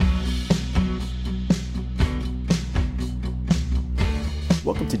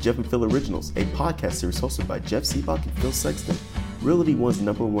Welcome to Jeff and Phil Originals, a podcast series hosted by Jeff Seabach and Phil Sexton, Realty One's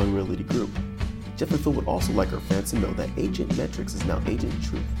 #1 realty group. Jeff and Phil would also like our fans to know that Agent Metrics is now Agent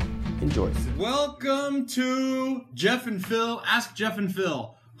Truth. Enjoy. Welcome to Jeff and Phil, Ask Jeff and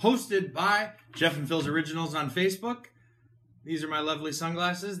Phil, hosted by Jeff and Phil's Originals on Facebook. These are my lovely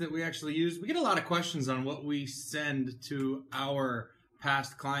sunglasses that we actually use. We get a lot of questions on what we send to our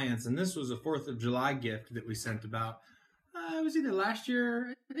past clients, and this was a 4th of July gift that we sent about. It was either last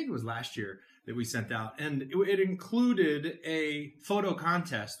year, I think it was last year that we sent out, and it included a photo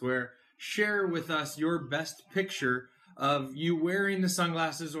contest where share with us your best picture of you wearing the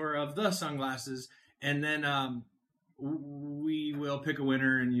sunglasses or of the sunglasses, and then we will pick a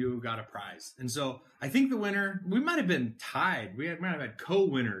winner and you got a prize. And so I think the winner, we might have been tied. Might have had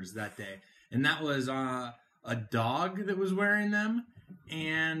co-winners that day, and that was a dog that was wearing them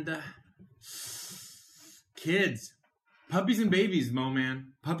and kids. Puppies and babies, Mo,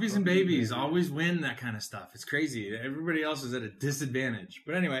 man. Puppies and babies always win that kind of stuff. It's crazy. Everybody else is at a disadvantage.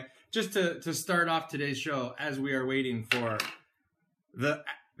 But anyway, just to start off today's show, as we are waiting for the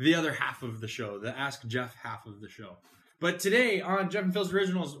other half of the show, the Ask Jeff half of the show. But today on Jeff and Phil's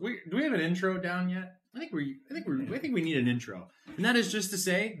Originals, do we have an intro down yet? I think we need an intro, and that is just to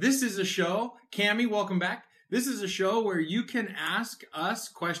say, this is a show. Cammie, welcome back. This is a show where you can ask us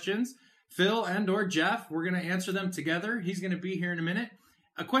questions. Phil and or Jeff, we're going to answer them together. He's going to be here in a minute.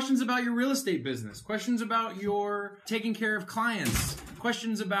 Questions about your real estate business. Questions about your taking care of clients.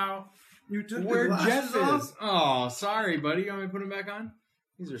 Questions about where Jeff is. Oh, sorry, buddy. You want me to put them back on?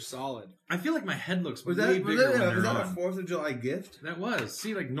 These are solid. I feel like my head looks way bigger when they're on. Was that a 4th of July gift? That was.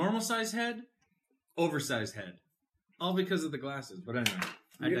 See, like normal size head, oversized head. All because of the glasses. But anyway,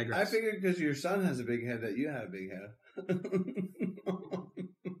 I digress. I figured because your son has a big head that you have a big head.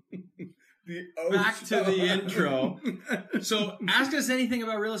 Back to the intro. So ask us anything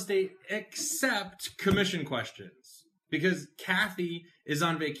about real estate except commission questions, because Kathy is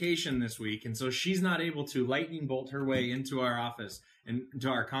on vacation this week, and so she's not able to lightning bolt her way into our office and into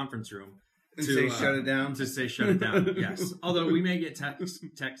our conference room and say shut it down. To say shut it down. Yes. Although we may get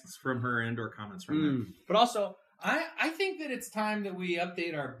texts from her and or comments from her. But also, I think that it's time that we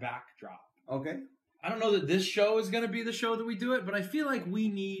update our backdrop. Okay. I don't know that this show is going to be the show that we do it, but I feel like we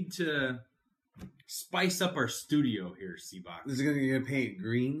need to spice up our studio here, Seabach. Is it going to paint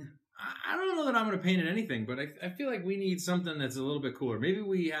green? I don't know that I'm going to paint it anything, but I feel like we need something that's a little bit cooler. Maybe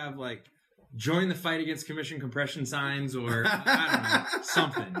we have like join the fight against commission compression signs, or I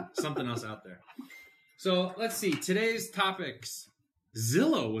don't know, something else out there. So let's see. Today's topics.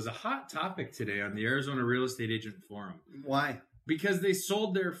 Zillow was a hot topic today on the Arizona Real Estate Agent Forum. Why? Because they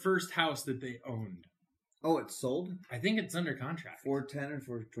sold their first house that they owned. Oh, it's sold? I think it's under contract. 410 or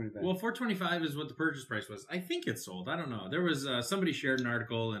 425? Well, 425 is what the purchase price was. I think it's sold. I don't know. There was somebody shared an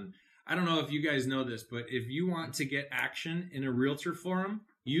article, and I don't know if you guys know this, but if you want to get action in a realtor forum,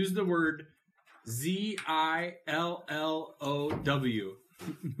 use the word ZILLOW.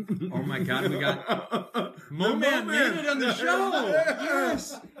 Oh my God, we got Mo Man made it on the show.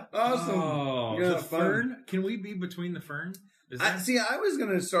 Yes, awesome. Oh, the fern. Can we be between the fern? I was going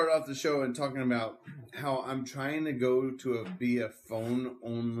to start off the show and talking about how I'm trying to go to be a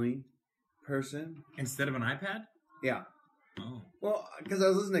phone-only person. Instead of an iPad? Yeah. Oh. Well, because I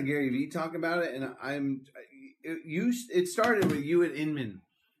was listening to Gary Vee talk about it, and it started with you at Inman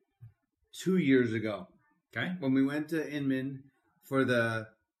 2 years ago. Okay. When we went to Inman for the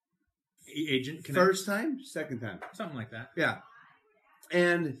Agent Connect. First time? Second time? Something like that. Yeah.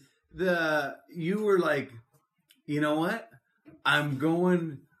 And you were like, you know what? I'm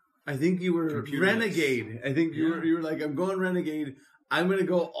going. I think you were Renegade. I think you were like, I'm going Renegade. I'm going to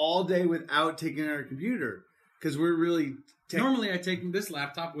go all day without taking our computer because we're really. Normally, I take this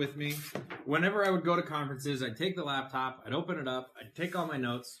laptop with me. Whenever I would go to conferences, I'd take the laptop, I'd open it up, I'd take all my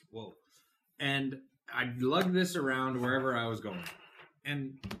notes. Whoa, and I'd lug this around wherever I was going.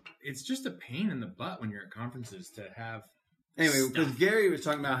 And it's just a pain in the butt when you're at conferences to have. Anyway, because Gary was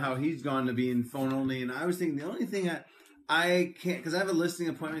talking about how he's gone to being phone only, and I was thinking the only thing I can't, because I have a listing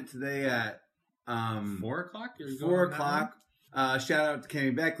appointment today at 4 o'clock. 4 o'clock. Shout out to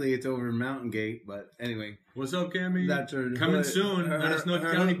Cammie Beckley. It's over in Mountain Gate, but anyway. What's up, Cammie? That's her. Coming soon. Let us know if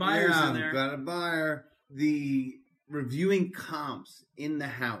you got any buyers in there. Got a buyer. The reviewing comps in the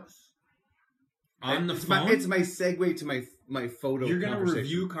house. On the phone? It's my segue to my photo. You're going to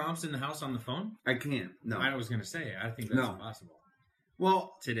review comps in the house on the phone? I can't. No. I was going to say, I think that's impossible.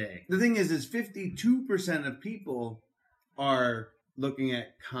 Well, today. The thing is 52% of people are looking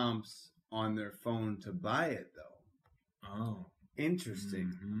at comps on their phone to buy it, though. Oh.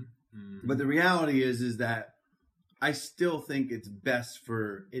 Interesting. Mm-hmm. Mm-hmm. But the reality is that I still think it's best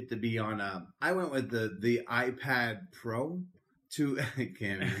for it to be on I went with the iPad Pro to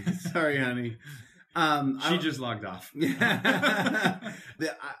Cammy. Sorry, honey. She just logged off.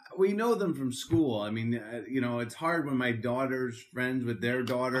 We know them from school. I mean, it's hard when my daughter's friends with their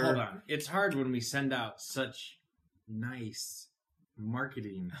daughter. Hold on. It's hard when we send out such nice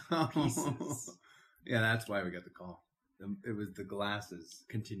marketing pieces. Yeah, that's why we got the call. It was the glasses.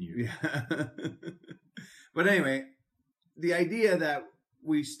 Continue. Yeah. But anyway, the idea that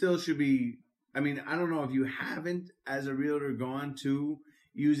we still should be, I mean, I don't know if you haven't, as a realtor, gone to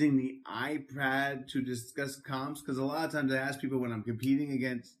using the iPad to discuss comps, because a lot of times I ask people when I'm competing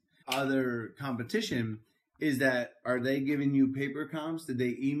against other competition, is that, are they giving you paper comps? Did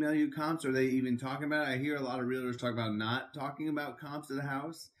they email you comps? Are they even talking about it? I hear a lot of realtors talk about not talking about comps to the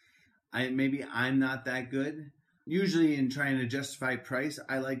house. Maybe I'm not that good. Usually in trying to justify price,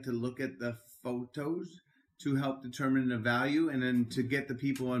 I like to look at the photos to help determine the value. And then to get the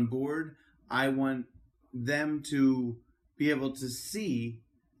people on board, I want them to be able to see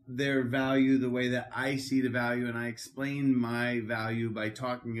their value the way that I see the value. And I explain my value by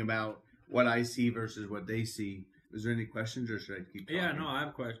talking about what I see versus what they see. Is there any questions, or should I keep talking? Yeah, no, I have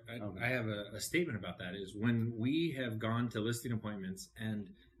a question. I have a statement about that. Is when we have gone to listing appointments and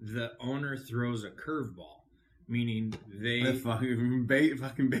the owner throws a curveball, meaning they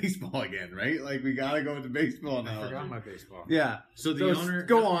fucking baseball again, right? Like, we gotta go with the baseball now. I forgot my baseball. Yeah. So the owner,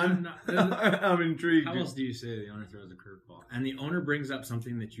 go on. I'm intrigued. How else do you say the owner throws a curveball? And the owner brings up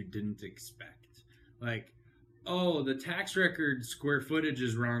something that you didn't expect, like, oh, the tax record square footage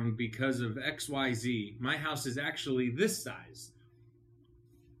is wrong because of XYZ. My house is actually this size.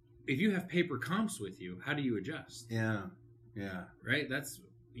 If you have paper comps with you, how do you adjust? Yeah. Right?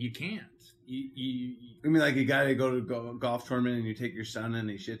 You can't. I mean, like, you gotta go to a golf tournament and you take your son and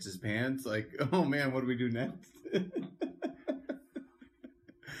he shits his pants. Like, oh man, what do we do next?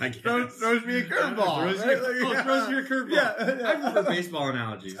 I guess. Throws me a curveball. Throws me a curveball. Yeah. I prefer baseball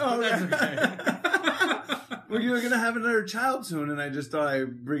analogies, but that's okay. Well, you're gonna have another child soon, and I just thought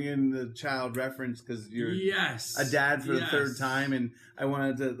I'd bring in the child reference because you're a dad for the third time, and I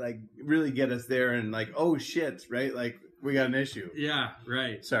wanted to, like, really get us there and, like, oh shit, right? Like, we got an issue. Yeah,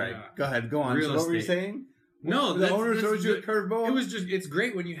 right. Sorry. Yeah. Go ahead. Go on. So what were you saying? No, the owner throws you a curveball. It's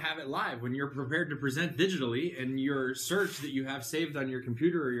great when you have it live, when you're prepared to present digitally, and your search that you have saved on your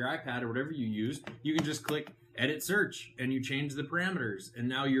computer or your iPad or whatever you use, you can just click edit search and you change the parameters, and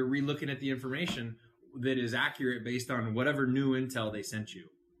now you're re-looking at the information that is accurate based on whatever new intel they sent you.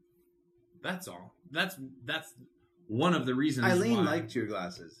 That's all. That's one of the reasons Eileen liked your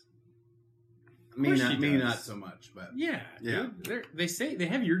glasses. Me not so much, but yeah. Dude, they say they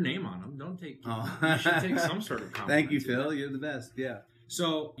have your name on them. Don't take. Oh. You should take some sort of compliment. Thank you, Phil. You're the best. Yeah.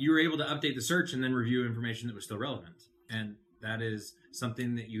 So you were able to update the search and then review information that was still relevant, and that is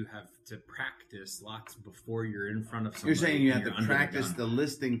something that you have to practice lots before you're in front of somebody. You're saying you have to practice the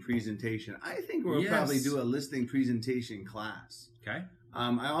listing presentation. I think we'll probably do a listing presentation class. Okay.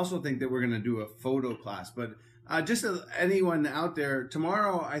 I also think that we're going to do a photo class, but just anyone out there,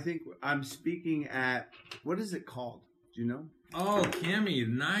 tomorrow I think I'm speaking at, what is it called? Do you know? Oh, Cammy,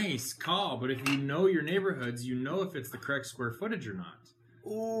 nice call. But if you know your neighborhoods, you know if it's the correct square footage or not.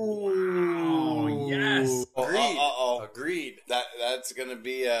 Oh, yes. Agreed. That's going to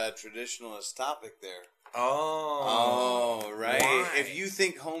be a traditionalist topic there. Oh, right. Why? If you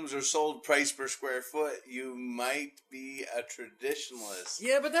think homes are sold price per square foot, you might be a traditionalist.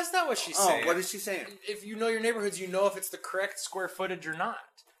 Yeah, but that's not what she's saying. What is she saying? If you know your neighborhoods, you know if it's the correct square footage or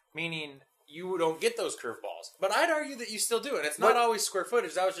not. Meaning, you don't get those curveballs. But I'd argue that you still do. And it's not always square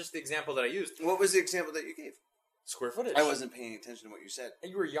footage. That was just the example that I used. What was the example that you gave? Square footage. I wasn't paying attention to what you said.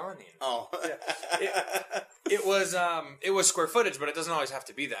 You were yawning. Oh. It was square footage, but it doesn't always have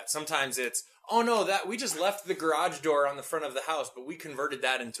to be that. Sometimes it's, oh no, that we just left the garage door on the front of the house, but we converted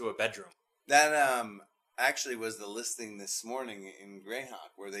that into a bedroom. That actually was the listing this morning in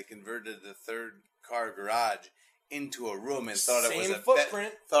Greyhawk, where they converted the third car garage into a room and thought it was a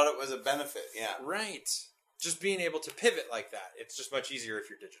footprint. Thought it was a benefit. Yeah, right. Just being able to pivot like that, it's just much easier if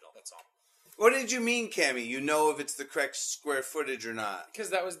you're digital. That's all. What did you mean, Cammy? You know if it's the correct square footage or not? Because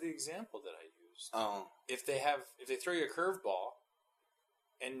that was the example that I used. Oh. If they throw you a curveball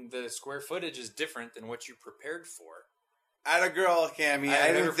and the square footage is different than what you prepared for. Atta girl, Cammy.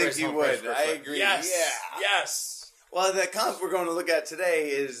 I didn't think you would. I agree. Yes. Yeah. Yes. Well, the comp we're going to look at today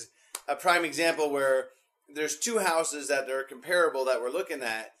is a prime example where there's two houses that are comparable that we're looking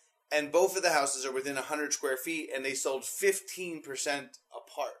at, and both of the houses are within 100 square feet, and they sold 15%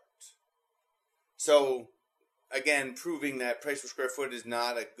 apart. So, again, proving that price per square foot is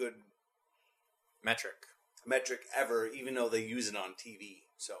not a good metric. metric ever, even though they use it on TV.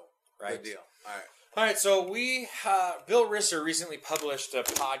 So, Right. Good deal. All right. All right, so Bill Risser recently published a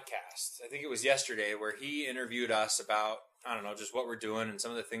podcast. I think it was yesterday, where he interviewed us about, I don't know, just what we're doing and some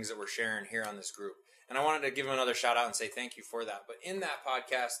of the things that we're sharing here on this group. And I wanted to give him another shout out and say thank you for that. But in that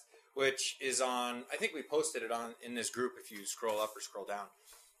podcast, which is on, I think we posted it on in this group if you scroll up or scroll down,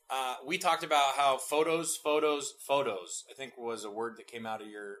 we talked about how photos, I think was a word that came out of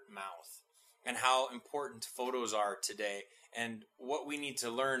your mouth, and how important photos are today and what we need to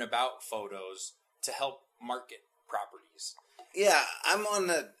learn about photos to help market properties. Yeah, I'm on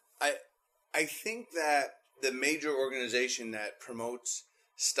the. I think that the major organization that promotes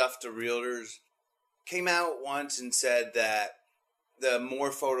stuff to realtors came out once and said that the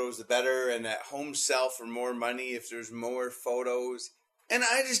more photos, the better, and that homes sell for more money if there's more photos. And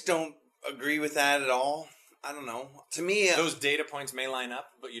I just don't agree with that at all. I don't know. To me, those data points may line up,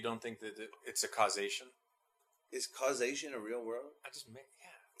 but you don't think that it's a causation? Is causation a real word? Yeah.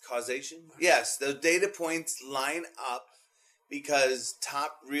 Causation? Yes, those data points line up because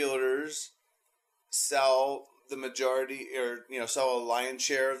top realtors sell the majority, or sell a lion's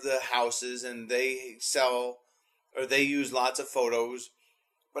share of the houses, and they use lots of photos.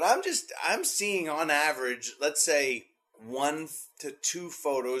 But I'm seeing on average, let's say 1 to 2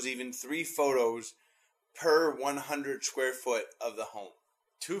 photos, even 3 photos per 100 square foot of the home.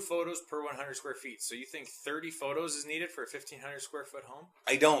 2 photos per 100 square feet. So you think 30 photos is needed for a 1,500 square foot home?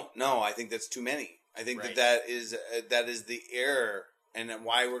 I don't know. I think that's too many. I think Right. that is the error, and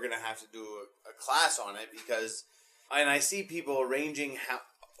why we're going to have to do a class on it, because I see people arranging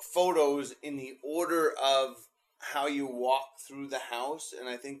photos in the order of how you walk through the house, and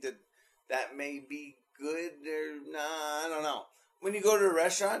I think that may be good or I don't know. When you go to a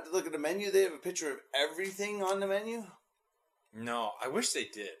restaurant to look at the menu, they have a picture of everything on the menu. No, I wish they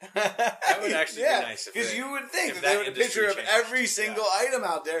did. That would actually be nice. Because you would think if that they that would have a industry picture of changed. every single item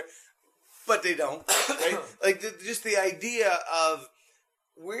out there, but they don't. Right? Like just the idea of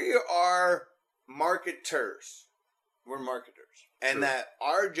we are marketers. We're marketers. And True. that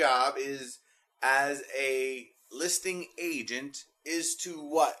our job is, as a listing agent, is to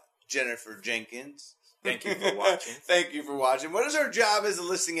what, Jennifer Jenkins? Thank you for watching. Thank you for watching. What is our job as a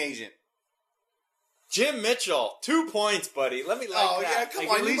listing agent? Jim Mitchell, 2 points, buddy. Let me that. Yeah, come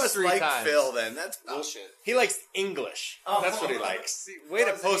Like, on. You must 3 like times. Phil then. That's bullshit. He likes English. That's what he likes. Way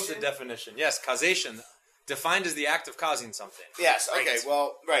to post the Causation? definition. Yes, causation. Defined as the act of causing something. Yes, okay, Right.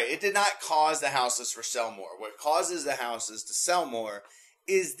 well, right. It did not cause the houses for sell more. What causes the houses to sell more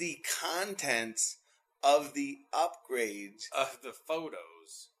is the contents of the upgrades Of the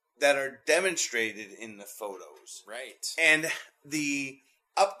photos. that are demonstrated in the photos. Right. And the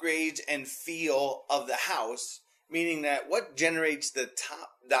upgrades and feel of the house, meaning that what generates the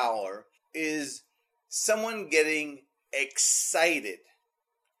top dollar is someone getting excited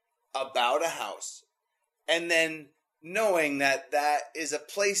about a house, and then knowing that that is a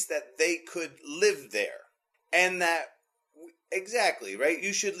place that they could live there. And that, exactly, right?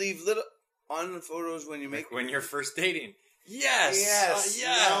 You should leave little on the photos when you make... When you're first dating. Yes. Yes.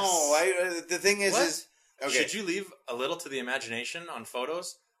 Yes. No, the thing is... What? Okay. Should you leave a little to the imagination on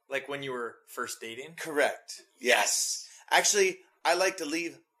photos? Like when you were first dating? Correct. Yes. Actually, I like to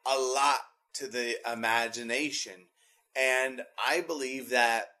leave a lot to the imagination. And I believe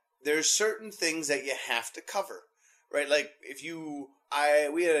that there's certain things that you have to cover, right? Like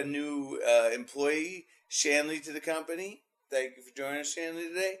we had a new employee, Shanley, to the company. Thank you for joining us, Shanley,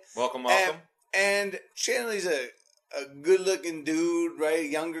 today. Welcome. And Shanley's a good-looking dude, right?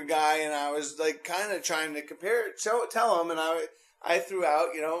 Younger guy, and I was like kind of trying to tell him, and I threw out,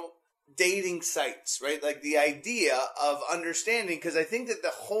 dating sites, right? Like the idea of understanding, because I think that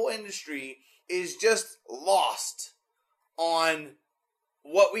the whole industry is just lost on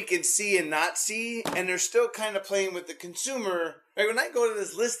what we can see and not see, and they're still kind of playing with the consumer. Right? When I go to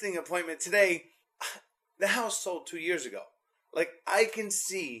this listing appointment today, the house sold 2 years ago. Like, I can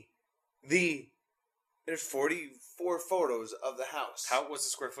see there's 44 photos of the house. How was the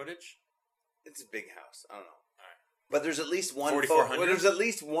square footage? It's a big house. I don't know. All right. But there's at least one 4,400? photo. There's at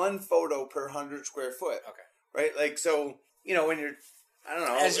least one photo per 100 square foot. Okay. Right? Like, so, when you're, I don't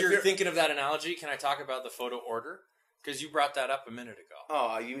know. As you're thinking of that analogy, can I talk about the photo order? Because you brought that up a minute ago.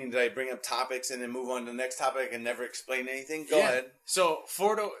 Oh, you mean did I bring up topics and then move on to the next topic and never explain anything? Go ahead. So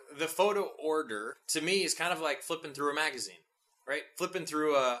the photo order, to me, is kind of like flipping through a magazine, right? Flipping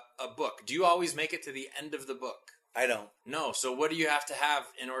through a book. Do you always make it to the end of the book? I don't. No. So what do you have to have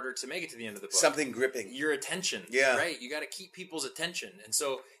in order to make it to the end of the book? Something gripping. Your attention. Yeah. Right? You got to keep people's attention. And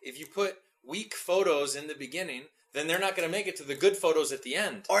so if you put weak photos in the beginning, then they're not going to make it to the good photos at the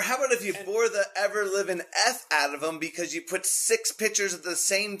end. Or how about if you bore the ever-living F out of them because you put 6 pictures of the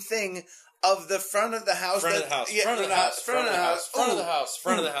same thing of the front of the house. Front of the house, front of the house, front of the house, front of the house,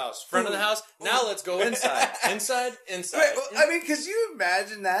 front of the house, front of the house. Now let's go inside. Inside. Right, well, I mean, because you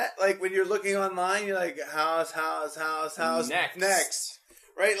imagine that, like, when you're looking online, you're like, house, next.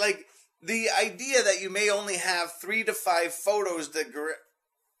 Right? Like, the idea that you may only have 3 to 5 photos to gripping.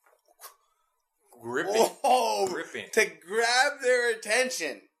 To grab their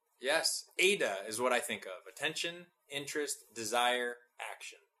attention. Yes. ADA is what I think of. Attention, interest, desire,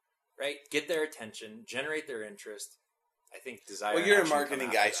 action. Right? Get their attention, generate their interest. I think desire. Well, you're a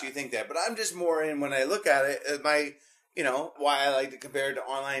marketing guy, so you think that. But I'm just more in when I look at it, why I like to compare it to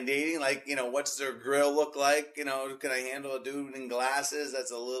online dating. Like, what's their grill look like? Can I handle a dude in glasses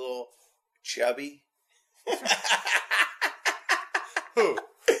that's a little chubby? Who?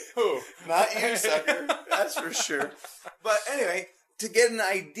 Not you, sucker. That's for sure. But anyway, to get an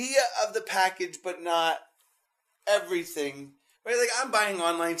idea of the package, but not everything. Right? Like, I'm buying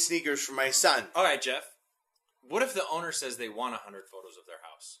online sneakers for my son. All right, Jeff. What if the owner says they want 100 photos of their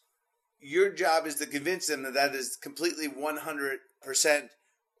house? Your job is to convince them that that is completely 100%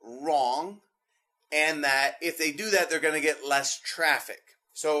 wrong, and that if they do that, they're going to get less traffic.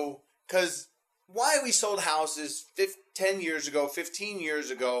 So, because why we sold houses 10 years ago, 15 years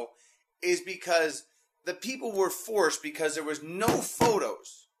ago, is because the people were forced, because there was no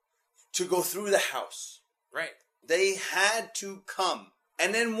photos to go through the house. Right. They had to come.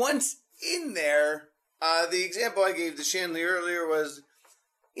 And then once in there, the example I gave to Shanley earlier was,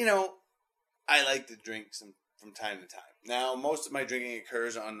 I like to drink from time to time. Now, most of my drinking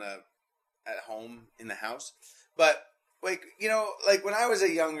occurs at home in the house. But, like when I was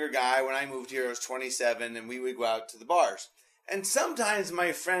a younger guy, when I moved here, I was 27, and we would go out to the bars. And sometimes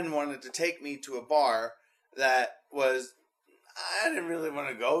my friend wanted to take me to a bar that I didn't really want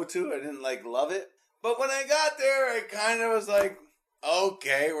to go to. I didn't, love it. But when I got there, I kind of was like,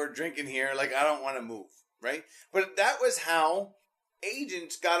 okay, we're drinking here. Like, I don't want to move, right? But that was how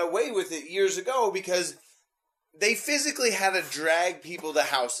agents got away with it years ago, because they physically had to drag people to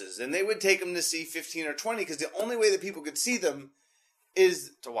houses. And they would take them to see 15 or 20, because the only way that people could see them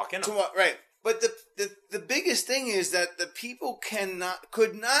is to walk in. Right. But the biggest thing is that the people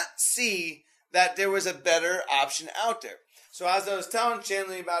could not see that there was a better option out there. So as I was telling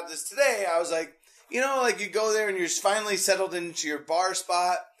Shanley about this today, I was like, you go there and you're finally settled into your bar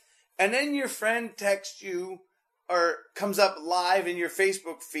spot, and then your friend texts you or comes up live in your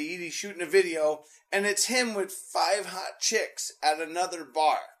Facebook feed. He's shooting a video, and it's him with 5 hot chicks at another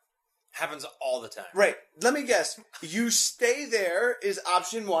bar. Happens all the time. Right. Let me guess. You stay there is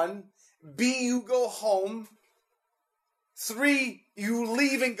option 1. B, you go home. 3, you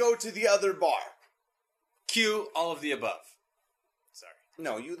leave and go to the other bar. Q, all of the above. Sorry.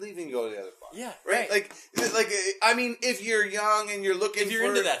 No, you leave and go to the other bar. Yeah. Right? Like, I mean, if you're young and you're looking if you're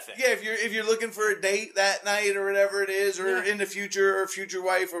into that thing. Yeah, if you're looking for a date that night or whatever it is, or in the future, or future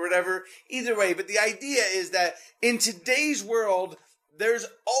wife or whatever, either way. But the idea is that in today's world, there's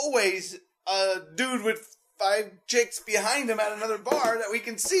always a dude with 5 chicks behind him at another bar that we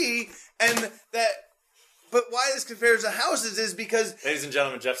can see, and that. But why this compares to houses is because, ladies and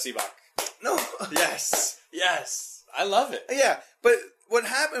gentlemen, Jeff Seabach. No. Yes. I love it. Yeah, but what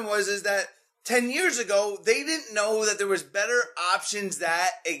happened is that 10 years ago, they didn't know that there was better options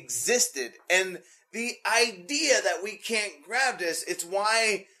that existed. And the idea that we can't grab this, it's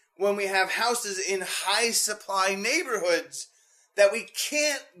why when we have houses in high supply neighborhoods, that we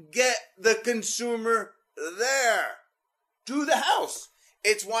can't get the consumer there to the house.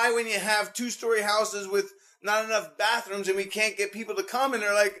 It's why when you have 2-story houses with not enough bathrooms and we can't get people to come, and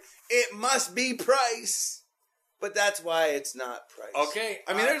they're like, it must be price. But that's why it's not price. Okay.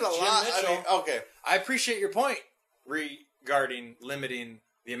 I mean, there's a Jim lot. Mitchell, okay. I appreciate your point regarding limiting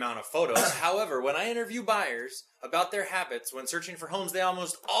the amount of photos. However, when I interview buyers about their habits when searching for homes, they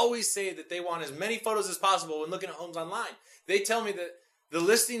almost always say that they want as many photos as possible when looking at homes online. They tell me that the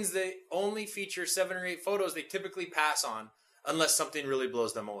listings, they only feature 7 or 8 photos they typically pass on unless something really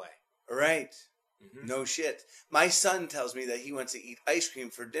blows them away. Right. Mm-hmm. No shit. My son tells me that he wants to eat ice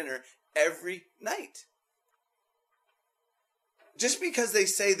cream for dinner every night. Just because they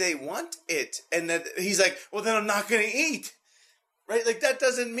say they want it, and that he's like, well, then I'm not going to eat. Right? Like, that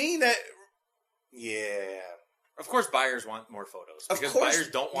doesn't mean that. Yeah. Of course, buyers want more photos. Because buyers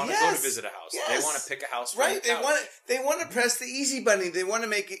don't want to go to visit a house. Yes. They want to pick a house for right. the couch. They want to press the easy button. They want to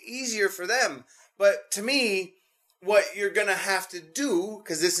make it easier for them. But to me, what you're going to have to do,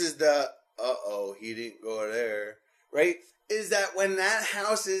 because this is the, he didn't go there, right? Is that when that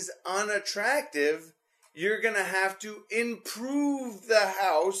house is unattractive, you're going to have to improve the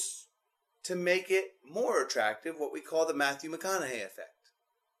house to make it more attractive, what we call the Matthew McConaughey effect.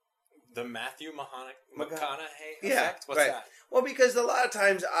 The Matthew McConaughey effect? Yeah, What's right. that? Well, because a lot of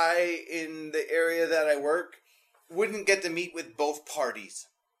times in the area that I work, wouldn't get to meet with both parties.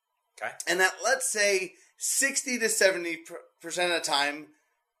 Okay. And that, let's say, 60 to 70% of the time,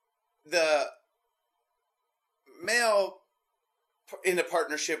 the male in a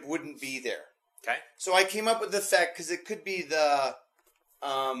partnership wouldn't be there. Okay. So I came up with the fact, because it could be the...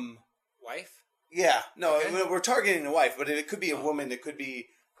 wife? Yeah. No, Okay. we're targeting the wife, but it could be a woman. It could be,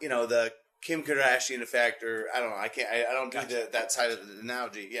 the Kim Kardashian effect, or I don't know. I don't do that side of the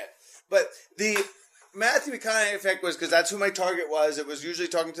analogy yet. But the Matthew McConaughey effect was because that's who my target was. It was usually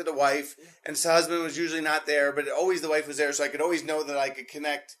talking to the wife, and his husband was usually not there, but always the wife was there, so I could always know that I could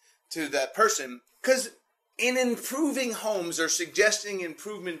connect to that person. Because in improving homes or suggesting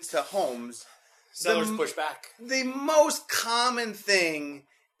improvements to homes, Sellers push back. the most common thing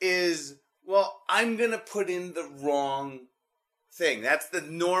is, well, I'm going to put in the wrong thing. That's the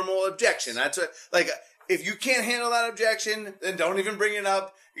normal objection. That's if you can't handle that objection, then don't even bring it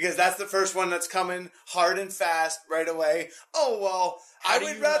up, because that's the first one that's coming hard and fast right away. Oh, well, I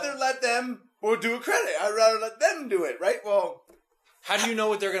would rather let them do a credit. I'd rather let them do it, right? Well, how do you know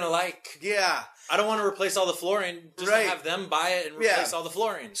what they're going to like? yeah. I don't want to replace all the flooring, just Right. to have them buy it and replace all the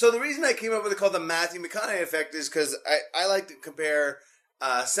flooring. So the reason I came up with it called the Matthew McConaughey effect is because I like to compare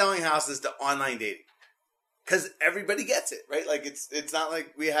selling houses to online dating. Because everybody gets it, right? Like, it's not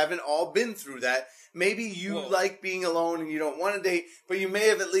like we haven't all been through that. Maybe you like being alone and you don't want to date, but you may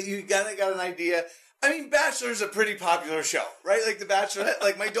have at least, you got an idea. I mean, Bachelor's a pretty popular show, right? Like, The Bachelorette,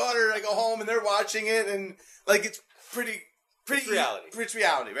 like, my daughter, I go home and they're watching it, and, like, it's pretty It's reality. It's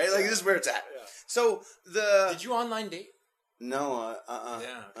reality, right? Like, this is where it's at. Yeah. So, Did you online date? No,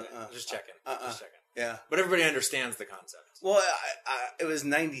 Yeah, okay. Just checking. Just checking. Yeah. But everybody understands the concept. Well, it was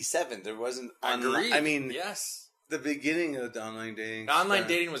 97. There wasn't online. Agreed. I mean, yes. the beginning of the online dating. Online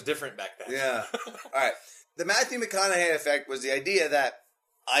dating was different back then. Yeah. All right. The Matthew McConaughey effect was the idea that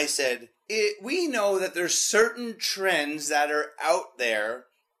I said, we know that there's certain trends that are out there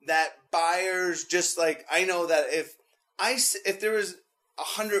that buyers, just like, I know that if there was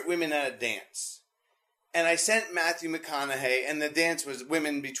 100 women at a dance, and I sent Matthew McConaughey, and the dance was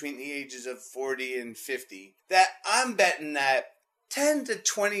women between the ages of 40 and 50, that I'm betting that 10 to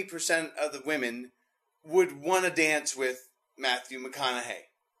 20% of the women would want to dance with Matthew McConaughey.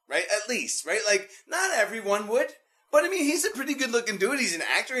 Right? At least, right? Like, not everyone would. But, I mean, he's a pretty good-looking dude. He's an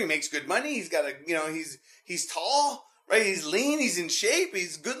actor. He makes good money. He's got he's tall, right? He's lean. He's in shape.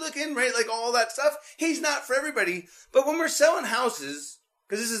 He's good-looking, right? Like, all that stuff. He's not for everybody. But when we're selling houses,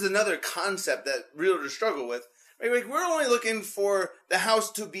 because this is another concept that realtors struggle with, right? Like, we're only looking for the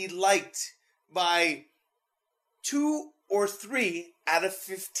house to be liked by 2 or 3 out of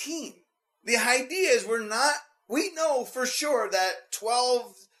 15. The idea is we know for sure that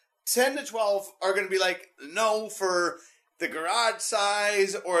 10 to 12 are going to be like, no, for the garage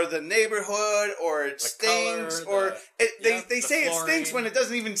size or the neighborhood or it stinks or they say it stinks when it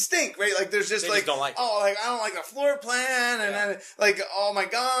doesn't even stink, right? Like, there's just like, don't like oh, like, I don't like the floor plan, and then, like, oh my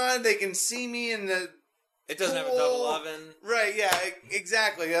God, they can see me in the It doesn't have a double oven. Right, yeah,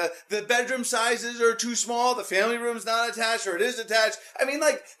 exactly. The bedroom sizes are too small, the family room's not attached, or it is attached. I mean,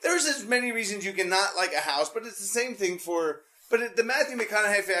 like, there's as many reasons you can not like a house, but it's the same thing the Matthew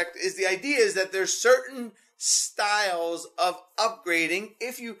McConaughey effect is the idea is that there's certain styles of upgrading.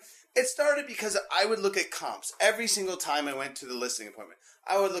 It started because I would look at comps every single time I went to the listing appointment.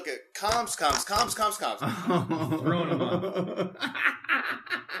 I would look at comps. Throwing them up.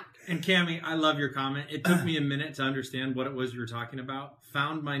 And Cammie, I love your comment. It took me a minute to understand what it was you were talking about.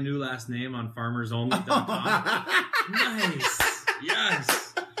 Found my new last name on farmersonly.com. Nice.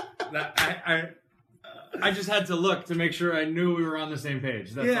 Yes. I just had to look to make sure I knew we were on the same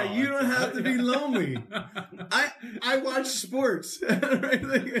page. That's all. You don't have to be lonely. I watch sports.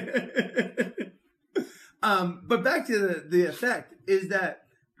 But back to the effect is that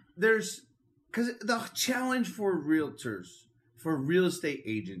because the challenge for realtors, for real estate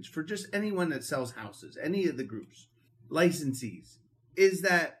agents, for just anyone that sells houses, any of the groups, licensees, is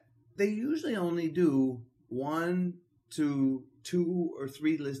that they usually only do 1 to 2 or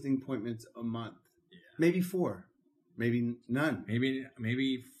 3 listing appointments a month. Maybe 4, maybe none. Maybe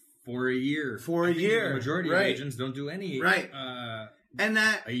for a year. The majority of agents don't do any. Right. And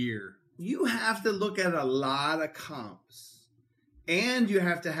that a year. You have to look at a lot of comps, and you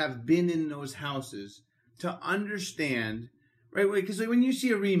have to have been in those houses to understand, right? Because when you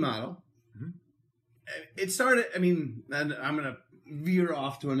see a remodel, it started. I mean, I'm gonna veer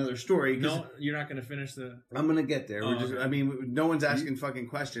off to another story. No, you're not going to finish the... I'm going to get there. Oh, okay. I mean, no one's asking fucking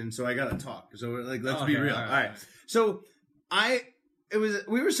questions, so I got to talk. So, like, let's be Okay, real. All right. So,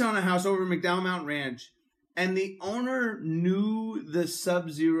 we were selling a house over at McDowell Mountain Ranch, and the owner knew the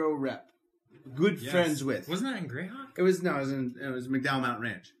Sub-Zero rep. Good friends with. Wasn't that in Greyhawk? It was McDowell Mountain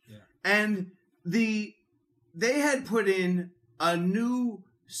Ranch. Yeah. And they had put in a new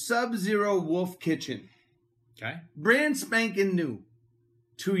Sub-Zero Wolf kitchen. Okay. Brand spanking new.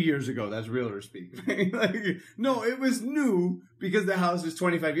 2 years ago. That's realtor speak. No, it was new because the house was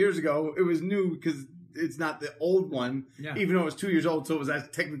 25 years ago. It was new because it's not the old one. Yeah. Even though it was 2 years old, so it was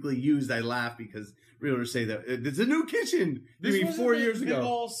technically used. I laugh because realtors say that it's a new kitchen. This was 4 years ago. Big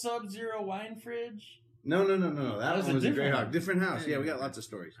old Sub-Zero wine fridge. No. That was a great house. Different house. Yeah, we got lots of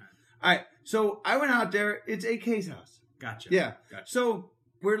stories. All right. So I went out there. It's AK's house. Gotcha. Yeah. Gotcha. So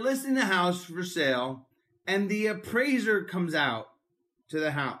we're listing the house for sale, and the appraiser comes out to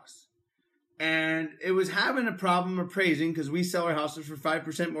the house. And it was having a problem appraising because we sell our houses for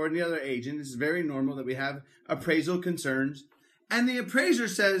 5% more than the other agent. This is very normal that we have appraisal concerns. And the appraiser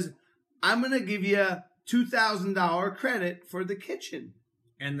says, I'm going to give you $2,000 credit for the kitchen.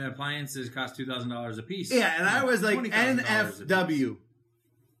 And the appliances cost $2,000 a piece. Yeah, and I was like, NFW.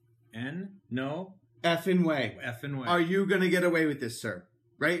 No. Effing way. Effing way. Are you going to get away with this, sir?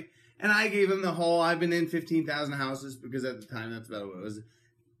 Right? And I gave him the whole, I've been in 15,000 houses because at the time that's about what it was.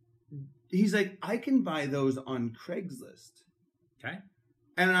 He's like, I can buy those on Craigslist. Okay.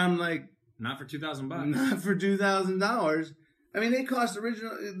 And I'm like, not for $2,000. Not for $2,000. I mean, they cost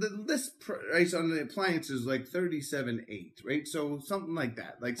the list price on the appliances like $37,800, right? So something like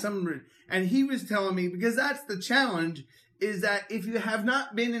that, and he was telling me, because that's the challenge, is that if you have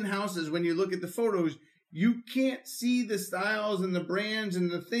not been in houses, when you look at the photos, you can't see the styles and the brands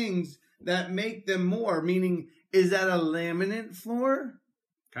and the things that make them more. Meaning, is that a laminate floor?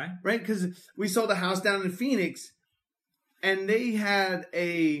 Okay. Right? Because we sold a house down in Phoenix, and they had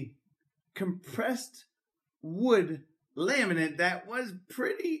a compressed wood laminate that was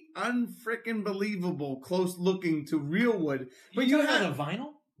pretty unfrickin' believable, close looking to real wood. But you had a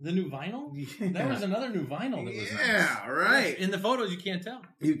vinyl? The new vinyl? Yeah. There was another new vinyl that was nice. Yeah, right. In the photos, you can't tell.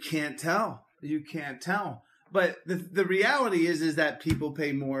 You can't tell. But the reality is that people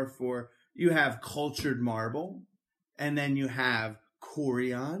pay more for, you have cultured marble, and then you have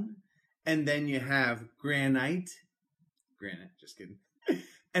Corian, and then you have granite, just kidding.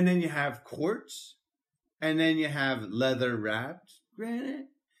 And then you have quartz, and then you have leather wrapped granite,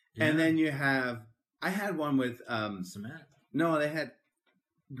 and then you have, I had one with cement. No, they had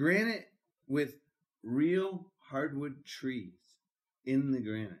granite with real hardwood trees in the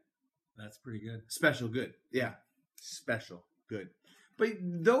granite. That's pretty good. Special good. Yeah. Special good. But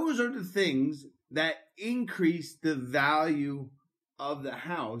those are the things that increase the value of the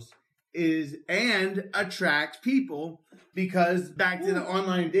house and attract people, because back to the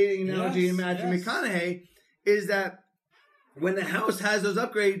online dating analogy and Matthew McConaughey, is that when the house has those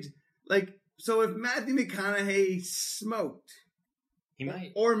upgrades, so if Matthew McConaughey smoked, he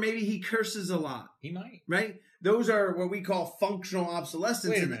might. Or maybe he curses a lot. He might. Right? Those are what we call functional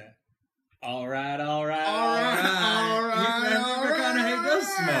obsolescence. Wait a minute. All right. McConaughey does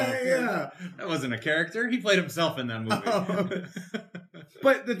smoke. Yeah. That wasn't a character. He played himself in that movie.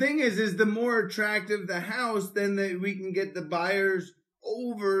 But the thing is the more attractive the house, then we can get the buyers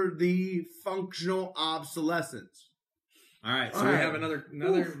over the functional obsolescence. All right. So we have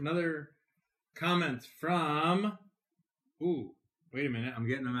another comment from. Ooh, wait a minute. I'm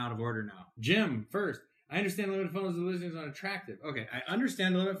getting them out of order now. Jim first. I understand limited photos if the listing is unattractive. Okay, I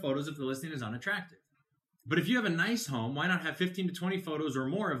understand limited photos if the listing is unattractive. But if you have a nice home, why not have 15 to 20 photos or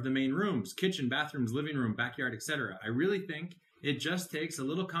more of the main rooms, kitchen, bathrooms, living room, backyard, etc.? I really think it just takes a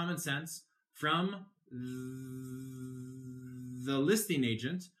little common sense from the listing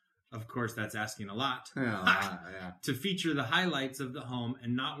agent. Of course, that's asking a lot. To feature the highlights of the home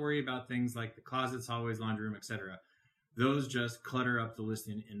and not worry about things like the closets, hallways, laundry room, etc. Those just clutter up the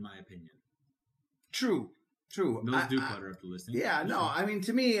listing, in my opinion. True. Those do clutter up the listing. Yeah, no. I mean,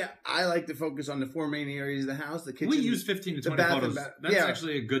 to me, I like to focus on the four main areas of the house. The kitchen. We use 15 to 20 photos. That's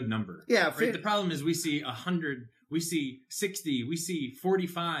actually a good number. Yeah. Right? The problem is we see 100, we see 60, we see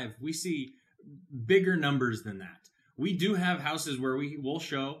 45, we see bigger numbers than that. We do have houses where we will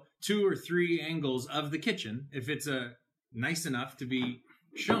show 2 or 3 angles of the kitchen if it's nice enough to be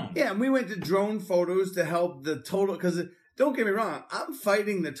shown. Yeah, and we went to drone photos to help the total, because don't get me wrong, I'm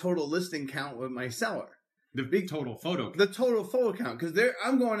fighting the total listing count with my seller. The big total photo count. The total photo count. Because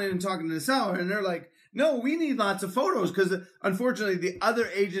I'm going in and talking to the seller, and they're like, no, we need lots of photos. Because unfortunately, the other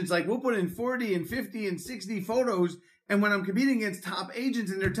agents, we'll put in 40 and 50 and 60 photos, And when I'm competing against top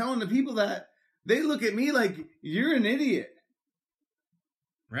agents and they're telling the people that, they look at me like, you're an idiot.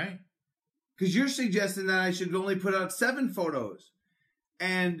 Right. Because you're suggesting that I should only put out 7 photos.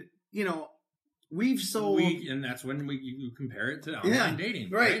 And, you know, we've sold... and that's when you compare it to online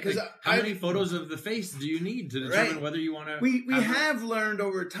dating. Right. Like, how many photos of the face do you need to determine whether you want to... We have learned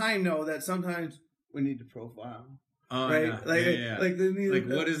over time, though, that sometimes we need to profile. Oh, right? Yeah. Like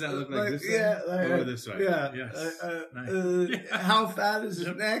what does that look like? This way? Or this way? Yeah. Yes. Nice. How fat is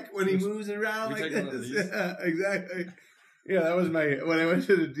his neck when he moves around like this? Yeah, exactly. Yeah, that was when I went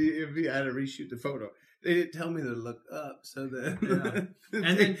to the DMV, I had to reshoot the photo. They didn't tell me to look up, so that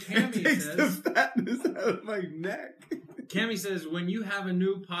And then Cammie takes says, the fatness out of my neck. Cammie says, when you have a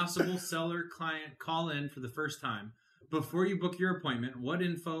new possible seller client call in for the first time, before you book your appointment, what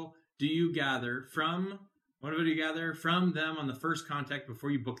info do you gather from them on the first contact before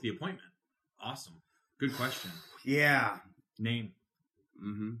you book the appointment? Awesome. Good question. Yeah. Name.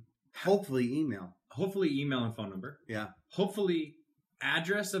 Mm-hmm. Hopefully email. Hopefully email and phone number. Yeah. Hopefully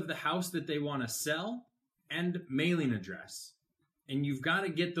address of the house that they want to sell and mailing address. And you've got to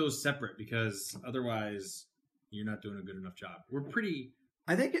get those separate because otherwise you're not doing a good enough job. We're pretty...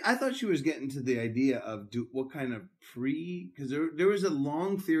 I thought she was getting to the idea of what kind of because there was a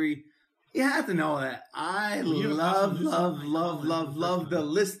long theory. You have to know that I love the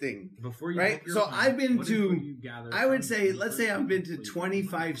listing. Before you right? So I've been to, I would say, let's say I've been to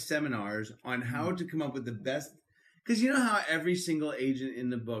 25 seminars on how to come up with the best. Because you know how every single agent in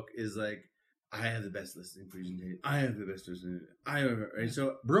the book is like, I have the best listing presentation. I have the best listing. Right?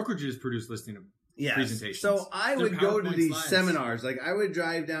 So brokerages produce listing presentations. So I would go to these seminars. Like I would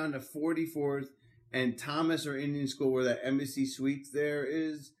drive down to 44th and Thomas or Indian School where that Embassy Suites there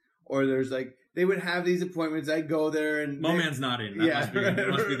is. Or there's like, they would have these appointments. I'd go there and... Man's not in. That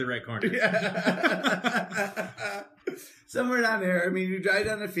must be the right corner. Yeah. Somewhere down there. I mean, you drive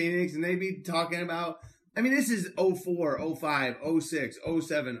down to Phoenix and they'd be talking about... I mean, this is 04, 05, 06,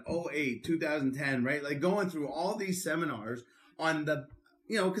 07, 08, 2010, right? Like going through all these seminars on the...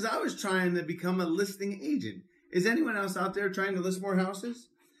 You know, because I was trying to become a listing agent. Is anyone else out there trying to list more houses?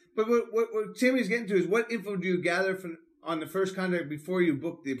 But what Tammy's getting to is what info do you gather from... on the first contact before you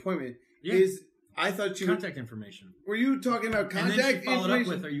book the appointment I thought you contact information. Were you talking about contact information? And then she followed up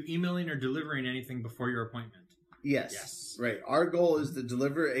with, are you emailing or delivering anything before your appointment? Yes. Right. Our goal is to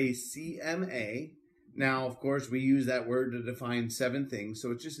deliver a CMA. Now, of course, we use that word to define 7 things. So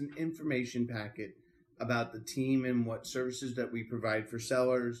it's just an information packet about the team and what services that we provide for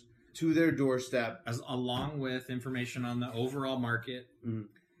sellers to their doorstep. Along with information on the overall market. Mm-hmm.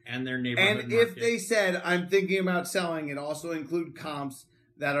 And their neighborhood market. If they said, I'm thinking about selling, it also include comps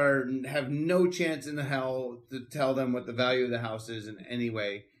that have no chance in the hell to tell them what the value of the house is in any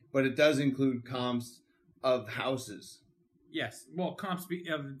way. But it does include comps of houses. Yes. Well, comps of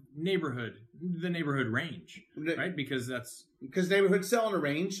the neighborhood range, right? Because neighborhoods sell in a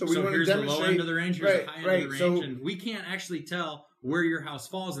range. So we want here's to demonstrate. The low end of the range, here's the high end of the range. And we can't actually tell where your house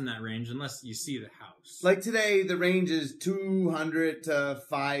falls in that range unless you see the house. Like today, the range is 200 to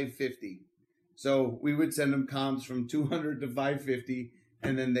 550. So we would send them comps from 200 to 550,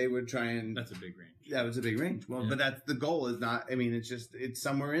 and then they would try and... That's a big range. Yeah, it's a big range. Well, but that's the goal is not... I mean, it's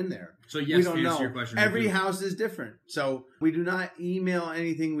somewhere in there. So yes, we don't to know. Answer your question. Every house is different. So we do not email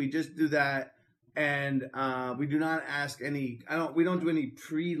anything. We just do that. And we do not ask any... We don't do any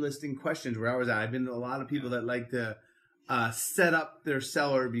pre-listing questions where I was at. I've been to a lot of people that like to... set up their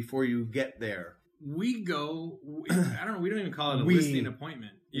seller before you get there. We go, I don't know, we don't even call it a listing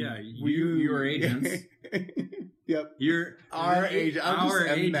appointment. Yeah, your agents. Yep. Our agent.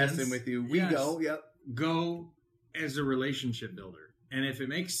 I'm messing with you. We go, yep. Go as a relationship builder. And if it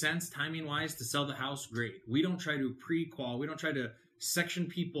makes sense timing-wise to sell the house, great. We don't try to pre-qual. We don't try to section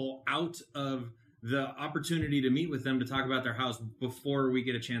people out of the opportunity to meet with them to talk about their house before we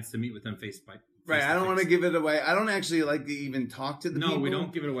get a chance to meet with them face-to-face. Right, I don't want to give it away. I don't actually like to even talk to the people. No, we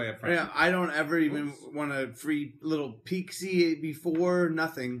don't give it away up front. Yeah, I don't ever even want a free little peek see before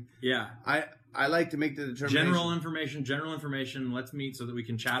nothing. Yeah. I like to make the determination. General information. Let's meet so that we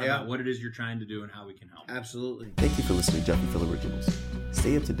can chat about what it is you're trying to do and how we can help. Absolutely. Thank you for listening to Jeff and Phil Originals.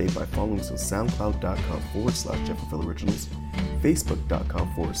 Stay up to date by following us on SoundCloud.com/Jeff and Phil Originals,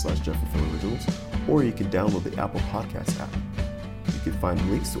 Facebook.com/Jeff and Phil Originals, or you can download the Apple Podcast app. You can find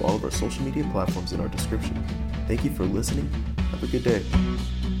links to all of our social media platforms in our description. Thank you for listening. Have a good day.